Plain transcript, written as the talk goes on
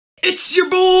It's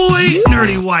your boy,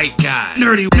 Nerdy White Guy.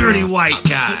 Nerdy White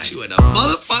Guy. Put you in a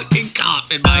motherfucking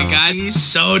coffin, my guy. He's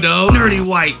so dope. Nerdy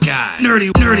White Guy.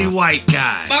 Nerdy White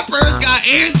Guy. My prayers got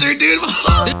answered, dude.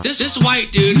 this white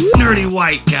dude. Nerdy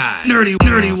White Guy.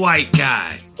 Nerdy White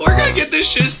Guy. We're gonna get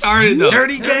this shit started, though.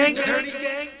 Nerdy gang.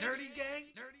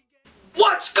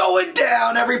 What's going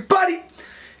down, everybody?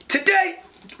 Today,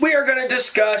 we are going to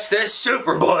discuss this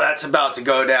Super Bowl that's about to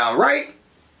go down, right?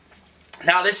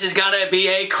 Now, this is going to be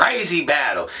a crazy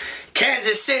battle.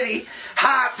 Kansas City,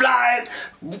 high-flying,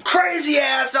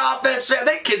 crazy-ass offense. Man,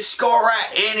 they can score at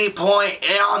any point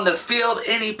on the field,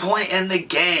 any point in the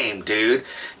game, dude.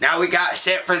 Now, we got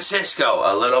San Francisco,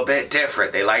 a little bit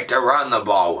different. They like to run the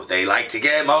ball. They like to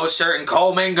get Mostert and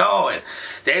Coleman going.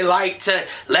 They like to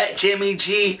let Jimmy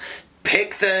G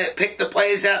pick the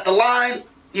plays at the line,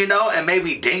 you know, and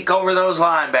maybe dink over those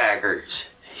linebackers.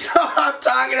 You know what I'm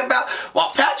talking about? While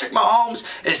Patrick Mahomes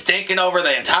is dinking over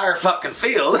the entire fucking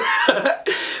field,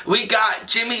 we got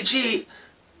Jimmy G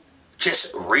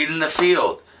just reading the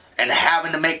field and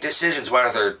having to make decisions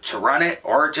whether to run it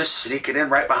or just sneak it in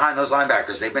right behind those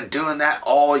linebackers. They've been doing that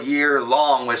all year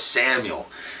long with Samuel,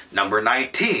 number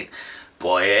 19.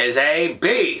 Boy is a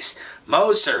beast.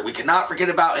 Mostert, we cannot forget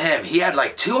about him. He had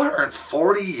like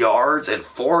 240 yards and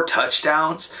 4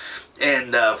 touchdowns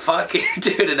in the fucking,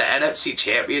 dude, in the NFC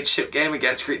Championship game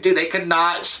against Green. Dude, they could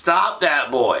not stop that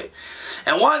boy.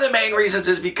 And one of the main reasons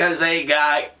is because they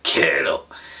got Kittle.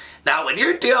 Now, when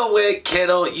you're dealing with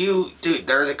Kittle, dude,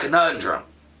 there's a conundrum.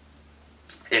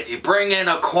 If you bring in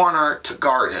a corner to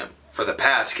guard him for the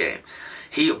pass game,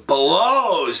 he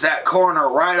blows that corner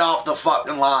right off the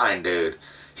fucking line, dude.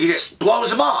 He just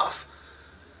blows him off.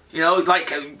 You know,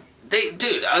 like,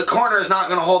 dude, a corner is not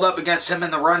going to hold up against him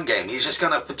in the run game. He's just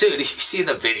going to, dude, you see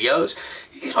the videos?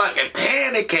 He's fucking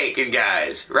panicking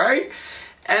guys, right?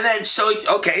 And then, so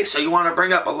you want to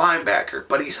bring up a linebacker,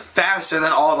 but he's faster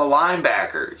than all the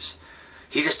linebackers.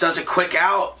 He just does a quick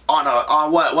out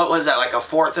on what was that, like a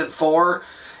 4th and 4?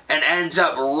 And ends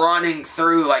up running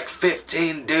through like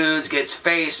 15 dudes, gets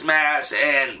face mask,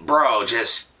 and bro,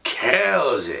 just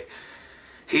kills it.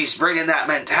 He's bringing that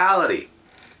mentality.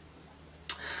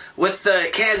 With the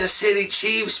Kansas City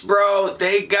Chiefs, bro,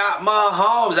 they got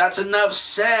Mahomes. That's enough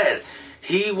said.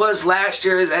 He was last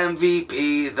year's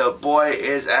MVP. The boy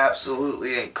is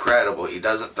absolutely incredible. He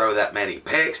doesn't throw that many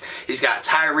picks. He's got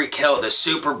Tyreek Hill, the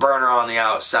super burner on the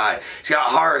outside. He's got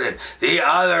Harden, the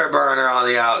other burner on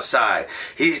the outside.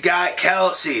 He's got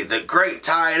Kelsey, the great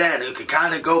tight end, who can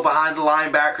kind of go behind the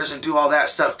linebackers and do all that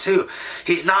stuff too.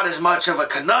 He's not as much of a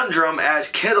conundrum as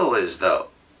Kittle is, though.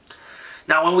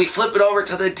 Now, when we flip it over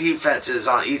to the defenses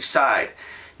on each side,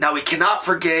 now we cannot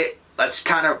forget, let's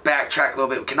kind of backtrack a little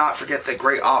bit. We cannot forget the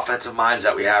great offensive minds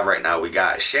that we have right now. We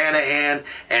got Shanahan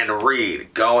and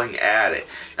Reed going at it.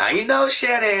 Now, you know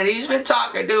Shanahan, he's been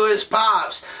talking to his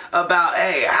pops about,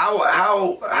 hey,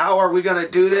 how are we going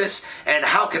to do this? And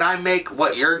how can I make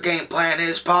what your game plan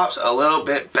is, Pops, a little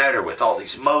bit better with all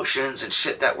these motions and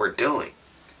shit that we're doing?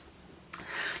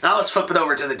 Now, let's flip it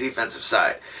over to the defensive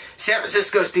side. San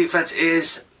Francisco's defense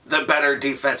is the better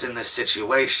defense in this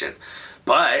situation.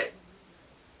 But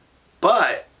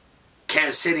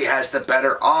Kansas City has the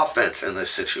better offense in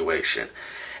this situation.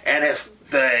 And if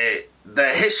the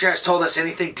history has told us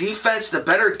anything, the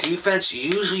better defense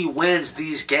usually wins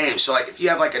these games. So like if you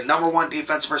have like a number 1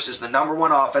 defense versus the number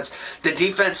 1 offense, the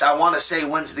defense, I want to say,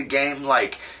 wins the game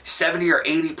like 70 or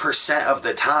 80% of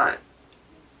the time.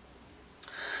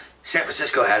 San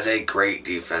Francisco has a great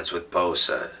defense with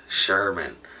Bosa,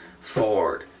 Sherman,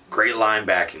 Ford, great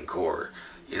linebacking core.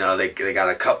 You know, they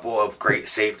got a couple of great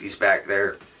safeties back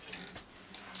there.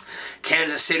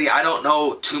 Kansas City, I don't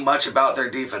know too much about their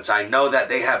defense. I know that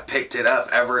they have picked it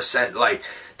up ever since, like,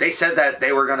 they said that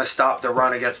they were going to stop the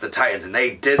run against the Titans, and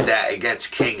they did that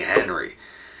against King Henry.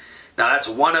 Now, that's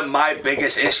one of my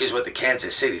biggest issues with the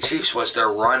Kansas City Chiefs was their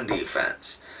run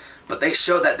defense. But they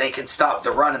showed that they can stop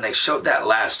the run, and they showed that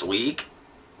last week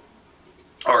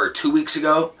or 2 weeks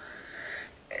ago.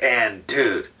 And,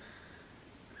 dude,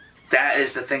 that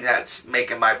is the thing that's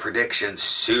making my prediction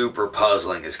super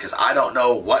puzzling, is because I don't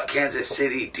know what Kansas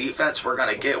City defense we're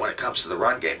going to get when it comes to the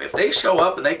run game. If they show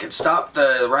up and they can stop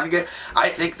the run game, I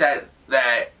think that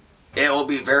it will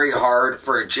be very hard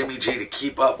for Jimmy G to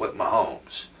keep up with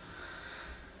Mahomes.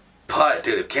 But,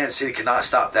 dude, if Kansas City cannot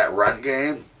stop that run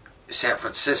game, San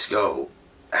Francisco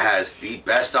has the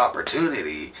best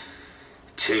opportunity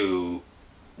to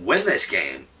win this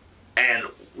game and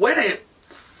win it,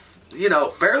 you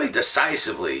know, fairly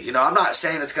decisively. You know, I'm not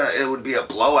saying it would be a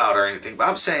blowout or anything, but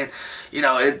I'm saying, you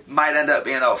know, it might end up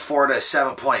being a 4 to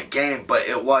 7 point game, but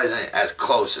it wasn't as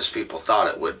close as people thought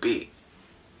it would be.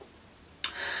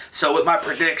 So with my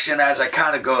prediction, as I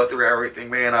kind of go through everything,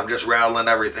 man, I'm just rattling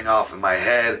everything off in my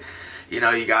head. You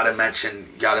know, you gotta mention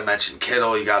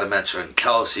Kittle, you gotta mention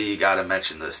Kelsey, you gotta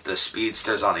mention the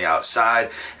speedsters on the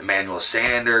outside, Emmanuel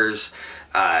Sanders,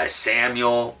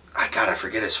 Samuel. I gotta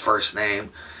forget his first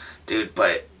name, dude.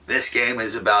 But this game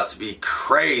is about to be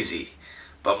crazy.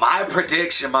 But my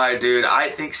prediction, my dude, I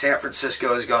think San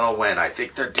Francisco is gonna win. I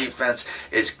think their defense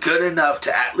is good enough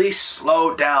to at least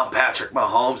slow down Patrick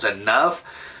Mahomes enough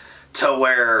to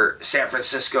where San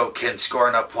Francisco can score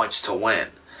enough points to win.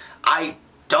 I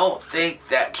don't think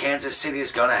that Kansas City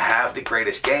is going to have the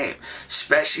greatest game,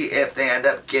 especially if they end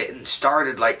up getting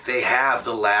started like they have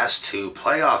the last 2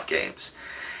 playoff games.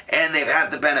 And they've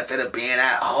had the benefit of being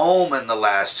at home in the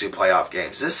last 2 playoff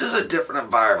games. This is a different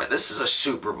environment. This is a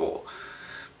Super Bowl.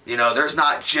 You know, there's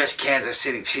not just Kansas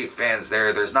City Chiefs fans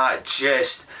there. There's not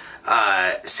just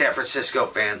San Francisco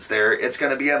fans there. It's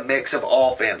going to be a mix of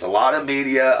all fans. A lot of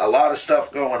media, a lot of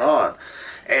stuff going on.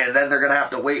 And then they're going to have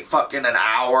to wait fucking an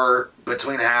hour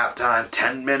between halftime,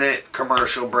 10-minute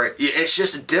commercial break. It's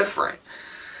just different.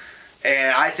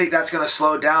 And I think that's going to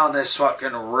slow down this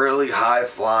fucking really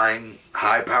high-flying,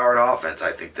 high-powered offense.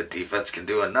 I think the defense can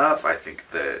do enough. I think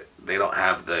that they don't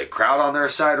have the crowd on their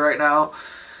side right now.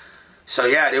 So,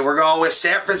 yeah, dude, we're going with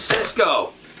San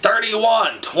Francisco,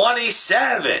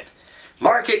 31-27.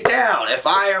 Mark it down. If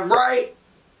I am right,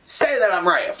 say that I'm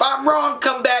right. If I'm wrong,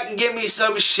 come back and give me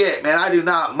some shit, man. I do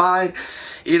not mind.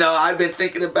 You know, I've been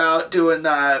thinking about doing,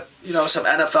 you know, some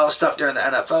NFL stuff during the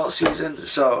NFL season.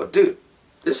 So, dude,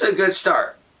 this is a good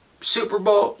start. Super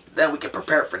Bowl, then we can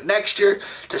prepare for next year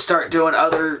to start doing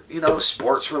other, you know,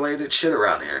 sports-related shit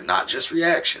around here, not just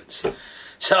reactions.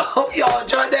 So, I hope y'all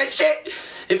enjoyed that shit.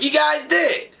 If you guys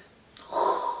did,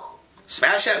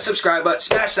 smash that subscribe button,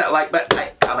 smash that like button,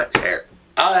 comment, share.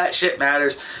 All that shit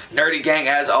matters. Nerdy gang,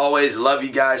 as always, love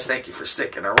you guys. Thank you for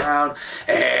sticking around.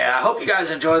 And I hope you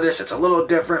guys enjoy this. It's a little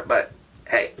different, but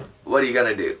hey, what are you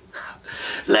going to do?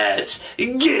 Let's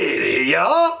get it,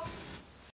 y'all.